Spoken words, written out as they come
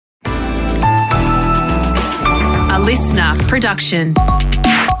listener production.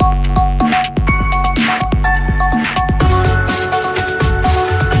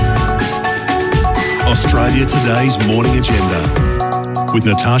 Australia Today's Morning Agenda with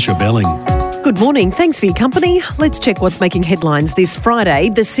Natasha Belling. Good morning. Thanks for your company. Let's check what's making headlines this Friday,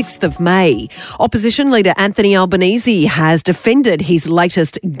 the 6th of May. Opposition leader Anthony Albanese has defended his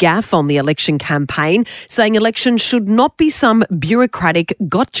latest gaffe on the election campaign, saying elections should not be some bureaucratic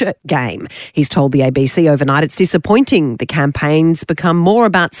gotcha game. He's told the ABC overnight it's disappointing the campaign's become more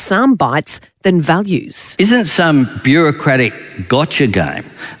about sound bites than values. Isn't some bureaucratic gotcha game.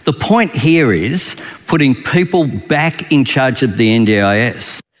 The point here is putting people back in charge of the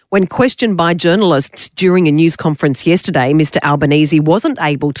NDIS. When questioned by journalists during a news conference yesterday, Mr Albanese wasn't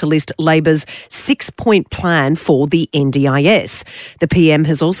able to list Labor's 6-point plan for the NDIS. The PM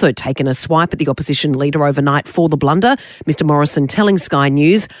has also taken a swipe at the opposition leader overnight for the blunder. Mr Morrison telling Sky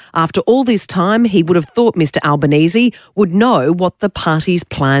News, after all this time, he would have thought Mr Albanese would know what the party's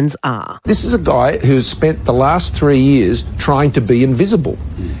plans are. This is a guy who's spent the last 3 years trying to be invisible.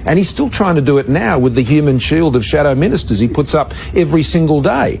 And he's still trying to do it now with the human shield of shadow ministers he puts up every single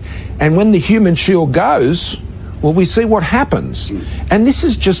day. And when the human shield goes, well, we see what happens. And this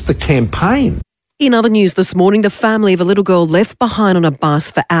is just the campaign. In other news this morning, the family of a little girl left behind on a bus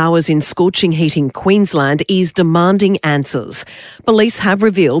for hours in scorching heat in Queensland is demanding answers. Police have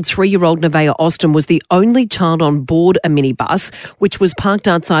revealed 3-year-old Nevaeh Austin was the only child on board a minibus, which was parked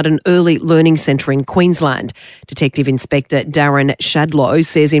outside an early learning centre in Queensland. Detective Inspector Darren Shadlow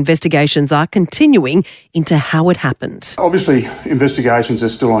says investigations are continuing into how it happened. Obviously, investigations are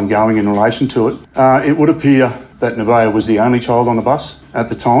still ongoing in relation to it. It would appear that Nevaeh was the only child on the bus at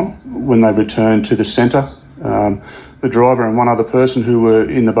the time when they returned to the centre. The driver and one other person who were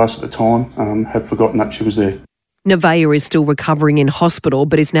in the bus at the time have forgotten that she was there. Nevaeh is still recovering in hospital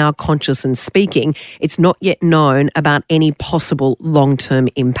but is now conscious and speaking. It's not yet known about any possible long-term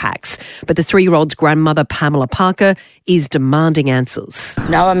impacts. But the 3-year-old's grandmother, Pamela Parker, is demanding answers.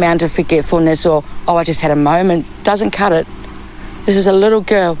 No amount of forgetfulness or, I just had a moment, doesn't cut it. This is a little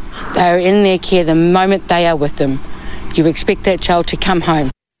girl. They are in their care the moment they are with them. You expect that child to come home.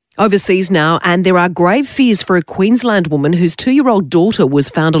 Overseas now, and there are grave fears for a Queensland woman whose 2-year-old daughter was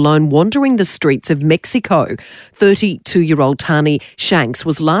found alone wandering the streets of Mexico. 32-year-old Tani Shanks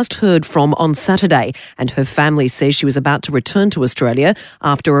was last heard from on Saturday, and her family says she was about to return to Australia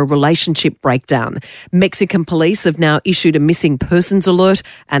after a relationship breakdown. Mexican police have now issued a missing persons alert,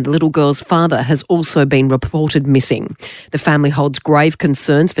 and the little girl's father has also been reported missing. The family holds grave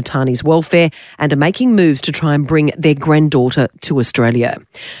concerns for Tani's welfare and are making moves to try and bring their granddaughter to Australia.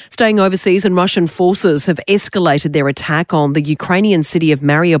 Staying overseas, and Russian forces have escalated their attack on the Ukrainian city of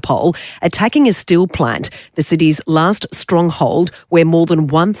Mariupol, attacking a steel plant, the city's last stronghold where more than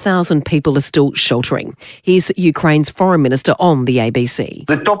 1,000 people are still sheltering. Here's Ukraine's foreign minister on the ABC.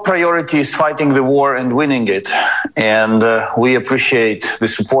 The top priority is fighting the war and winning it. And we appreciate the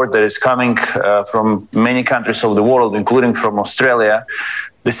support that is coming from many countries of the world, including from Australia.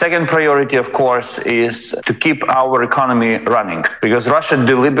 The second priority, of course, is to keep our economy running, because Russia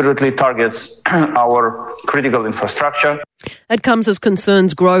deliberately targets our critical infrastructure. It comes as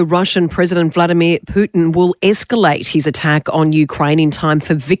concerns grow. Russian President Vladimir Putin will escalate his attack on Ukraine in time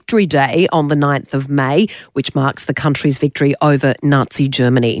for Victory Day on the 9th of May, which marks the country's victory over Nazi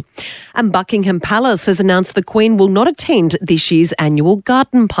Germany. And Buckingham Palace has announced the Queen will not attend this year's annual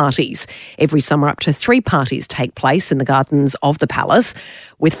garden parties. Every summer, up to 3 parties take place in the gardens of the palace,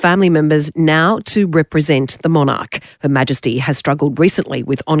 with family members now to represent the monarch. Her Majesty has struggled recently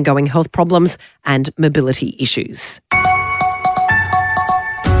with ongoing health problems and mobility issues.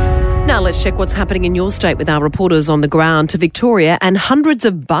 Now let's check what's happening in your state with our reporters on the ground to Victoria, and hundreds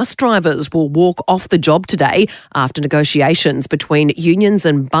of bus drivers will walk off the job today after negotiations between unions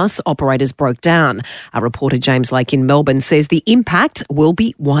and bus operators broke down. Our reporter James Lake in Melbourne says the impact will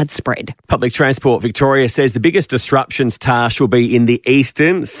be widespread. Public Transport Victoria says the biggest disruptions, Tash, will be in the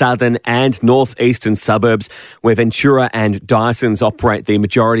eastern, southern and northeastern suburbs where Ventura and Dysons operate the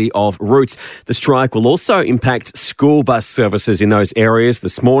majority of routes. The strike will also impact school bus services in those areas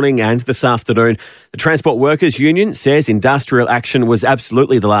this morning and this afternoon. The Transport Workers Union says industrial action was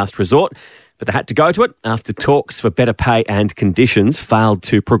absolutely the last resort, but they had to go to it after talks for better pay and conditions failed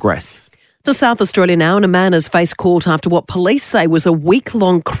to progress. To South Australia now, and a man has faced court after what police say was a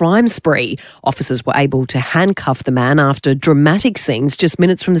week-long crime spree. Officers were able to handcuff the man after dramatic scenes just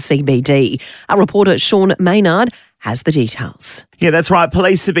minutes from the CBD. Our reporter Sean Maynard has the details. Yeah, that's right.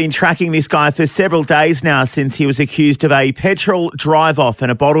 Police have been tracking this guy for several days now since he was accused of a petrol drive-off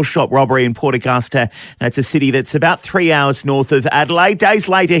and a bottle shop robbery in Port Augusta. That's a city that's about 3 hours north of Adelaide. Days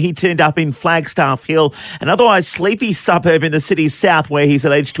later, he turned up in Flagstaff Hill, an otherwise sleepy suburb in the city's south, where he's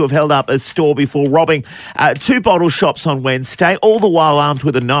alleged to have held up a store before robbing 2 bottle shops on Wednesday, all the while armed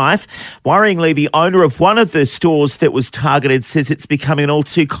with a knife. Worryingly, the owner of one of the stores that was targeted says it's becoming an all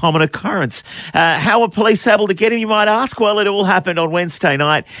too common occurrence. How were police able to get him, you might ask? Well, it all happened on Wednesday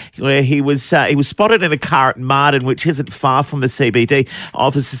night, where he was spotted in a car at Marden, which isn't far from the CBD.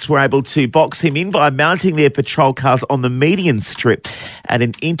 Officers were able to box him in by mounting their patrol cars on the median strip. At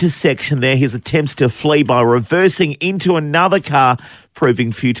an intersection there, his attempts to flee by reversing into another car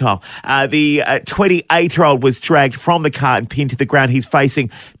proving futile. The 28-year-old was dragged from the car and pinned to the ground. He's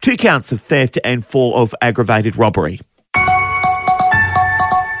facing 2 counts of theft and 4 of aggravated robbery.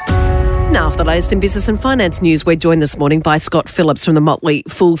 Now, for the latest in business and finance news, we're joined this morning by Scott Phillips from the Motley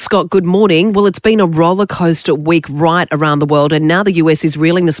Fool. Scott, good morning. Well, it's been a roller coaster week right around the world, and now the US is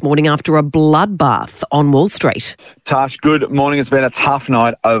reeling this morning after a bloodbath on Wall Street. Tash, good morning. It's been a tough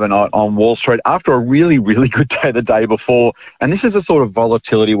night overnight on Wall Street after a really, really good day the day before. And this is the sort of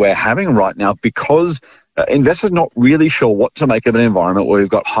volatility we're having right now because investors not really sure what to make of an environment where we've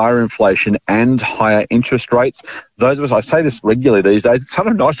got higher inflation and higher interest rates. Those of us, I say this regularly these days, it's kind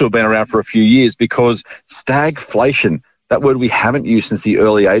of nice to have been around for a few years because stagflation, that word we haven't used since the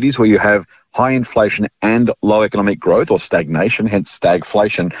early 80s, where you have high inflation and low economic growth, or stagnation, hence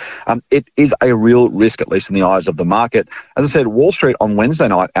stagflation, it is a real risk, at least in the eyes of the market. As I said, Wall Street on Wednesday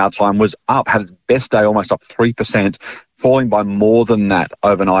night, our time, was up, had its best day, almost up 3%, falling by more than that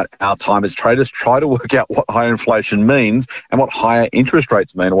overnight, our time, as traders try to work out what higher inflation means and what higher interest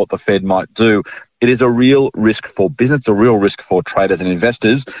rates mean, or what the Fed might do. It is a real risk for business, a real risk for traders and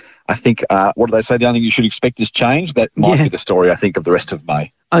investors. I think, what do they say? The only thing you should expect is change. That might be the story, I think, of the rest of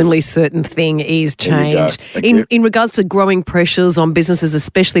May. Only certain thing is change. In regards to growing pressures on businesses,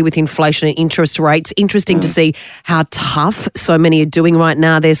 especially with inflation and interest rates, interesting to see how tough so many are doing right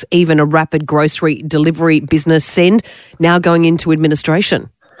now. There's even a rapid grocery delivery business, Send, now going into administration.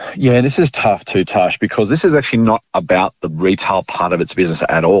 Yeah, this is tough too, Tash, because this is actually not about the retail part of its business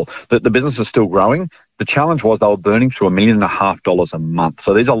at all. The business is still growing. The challenge was they were burning through $1.5 million a month.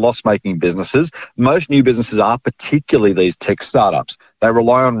 So these are loss-making businesses. Most new businesses are, particularly these tech startups. They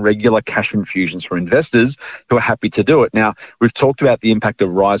rely on regular cash infusions from investors who are happy to do it. Now, we've talked about the impact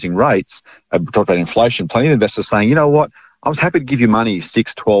of rising rates. We've talked about inflation. Plenty of investors saying, you know what, I was happy to give you money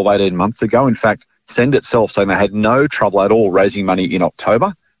 6, 12, 18 months ago. In fact, Send itself saying they had no trouble at all raising money in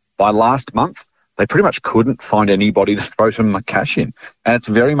October. By last month, they pretty much couldn't find anybody to throw some cash in. And it's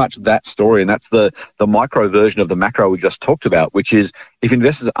very much that story. And that's the micro version of the macro we just talked about, which is if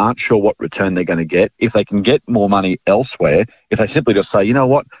investors aren't sure what return they're going to get, if they can get more money elsewhere, if they simply just say, you know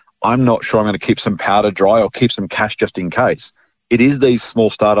what, I'm not sure I'm going to keep some powder dry or keep some cash just in case. It is these small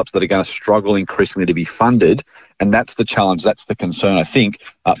startups that are going to struggle increasingly to be funded. And that's the challenge. That's the concern, I think,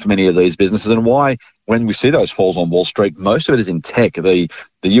 for many of these businesses, and why when we see those falls on Wall Street, most of it is in tech. The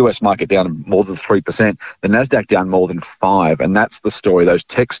US market down more than 3%, the NASDAQ down more than 5%. And that's the story. Those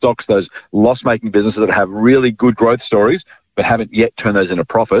tech stocks, those loss-making businesses that have really good growth stories but haven't yet turned those into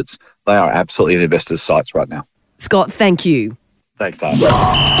profits, they are absolutely in investors' sights right now. Scott, thank you. Thanks, Tara.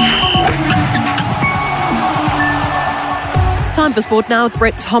 Time for sport now with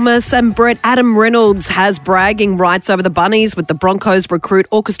Brett Thomas. And Brett, Adam Reynolds has bragging rights over the Bunnies, with the Broncos recruit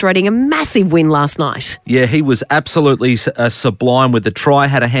orchestrating a massive win last night. Yeah, he was absolutely sublime with the try,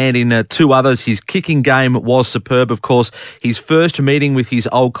 had a hand in 2 others. His kicking game was superb, of course. His first meeting with his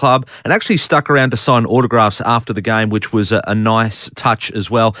old club, and actually stuck around to sign autographs after the game, which was a nice touch as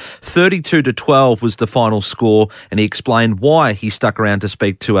well. 32-12 was the final score, and he explained why he stuck around to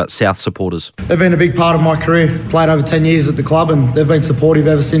speak to South supporters. They've been a big part of my career. Played over 10 years at the club, and they've been supportive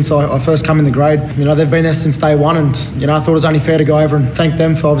ever since I first come in the grade. You know, they've been there since day one, and, you know, I thought it was only fair to go over and thank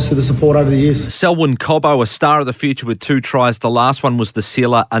them for obviously the support over the years. Selwyn Cobbo, a star of the future with 2 tries. The last one was the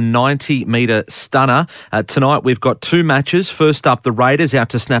sealer, a 90-metre stunner. Tonight we've got 2 matches. First up, the Raiders out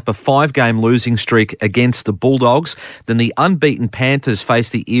to snap a 5-game losing streak against the Bulldogs. Then the unbeaten Panthers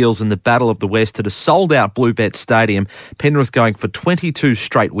face the Eels in the Battle of the West at a sold-out Bluebet Stadium. Penrith going for 22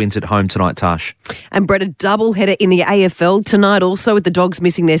 straight wins at home tonight, Tash. And Brett, a double-header in the AFL tonight also, with the Dogs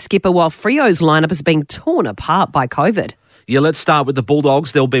missing their skipper, while Freo's lineup is being torn apart by COVID. Yeah, let's start with the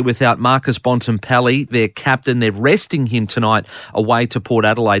Bulldogs. They'll be without Marcus Bontempelli, their captain. They're resting him tonight away to Port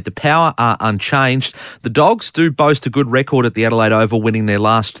Adelaide. The Power are unchanged. The Dogs do boast a good record at the Adelaide Oval, winning their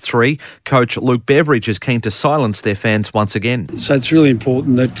last 3. Coach Luke Beveridge is keen to silence their fans once again. So it's really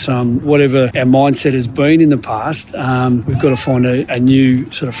important that whatever our mindset has been in the past, we've got to find a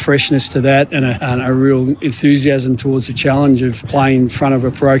new sort of freshness to that and a real enthusiasm towards the challenge of playing in front of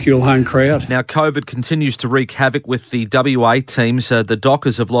a parochial home crowd. Now, COVID continues to wreak havoc with the WA teams. The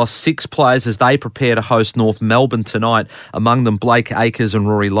Dockers have lost 6 players as they prepare to host North Melbourne tonight, among them Blake Acres and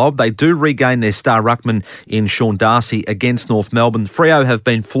Rory Lobb. They do regain their star ruckman in Sean Darcy against North Melbourne. Freo have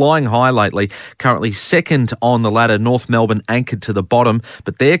been flying high lately, currently second on the ladder, North Melbourne anchored to the bottom,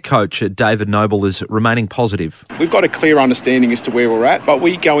 but their coach, David Noble, is remaining positive. We've got a clear understanding as to where we're at, but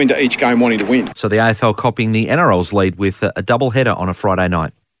we go into each game wanting to win. So the AFL copying the NRL's lead with a double-header on a Friday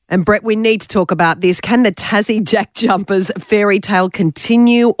night. And Brett, we need to talk about this. Can the Tassie Jack Jumpers fairy tale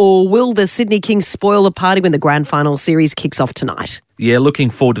continue, or will the Sydney Kings spoil the party when the grand final series kicks off tonight? Yeah, looking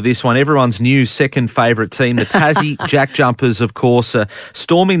forward to this one. Everyone's new second favourite team, the Tassie Jack Jumpers, of course,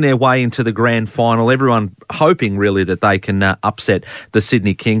 storming their way into the grand final. Everyone hoping, really, that they can upset the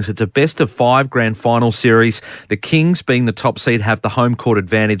Sydney Kings. It's a best-of-5 grand final series. The Kings, being the top seed, have the home court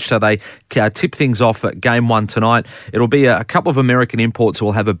advantage, so they tip things off at Game 1 tonight. It'll be a couple of American imports who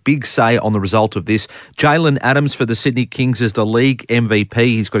will have a big say on the result of this. Jalen Adams for the Sydney Kings is the league MVP.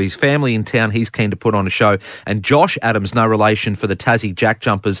 He's got his family in town. He's keen to put on a show. And Josh Adams, no relation, for the Tassie Jack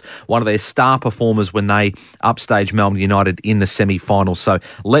Jumpers, one of their star performers when they upstage Melbourne United in the semi-finals. So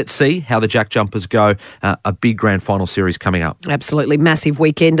let's see how the Jack Jumpers go. A big grand final series coming up. Absolutely massive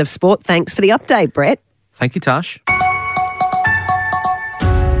weekend of sport. Thanks for the update, Brett. Thank you, Tash.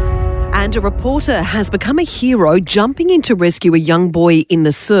 And a reporter has become a hero, jumping in to rescue a young boy in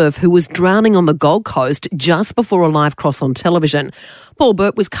the surf who was drowning on the Gold Coast just before a live cross on television. Paul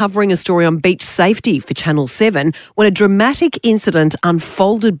Burt was covering a story on beach safety for Channel 7 when a dramatic incident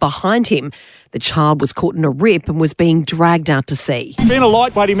unfolded behind him. The child was caught in a rip and was being dragged out to sea. Being a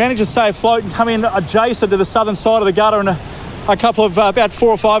lightweight, he managed to stay afloat and come in adjacent to the southern side of the gutter, and a couple of about 4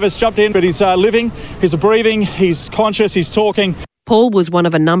 or 5 has jumped in, but he's living, he's breathing, he's conscious, he's talking. Paul was one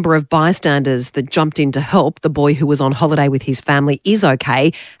of a number of bystanders that jumped in to help. The boy, who was on holiday with his family, is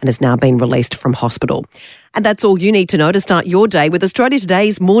okay and has now been released from hospital. And that's all you need to know to start your day with Australia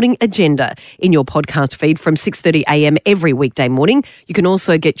Today's Morning Agenda in your podcast feed from 6:30am every weekday morning. You can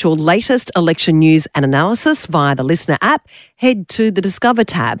also get your latest election news and analysis via the Listener app. Head to the Discover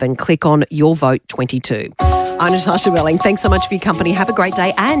tab and click on Your Vote 22. I'm Natasha Welling. Thanks so much for your company. Have a great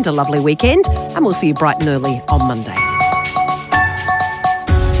day and a lovely weekend, and we'll see you bright and early on Monday.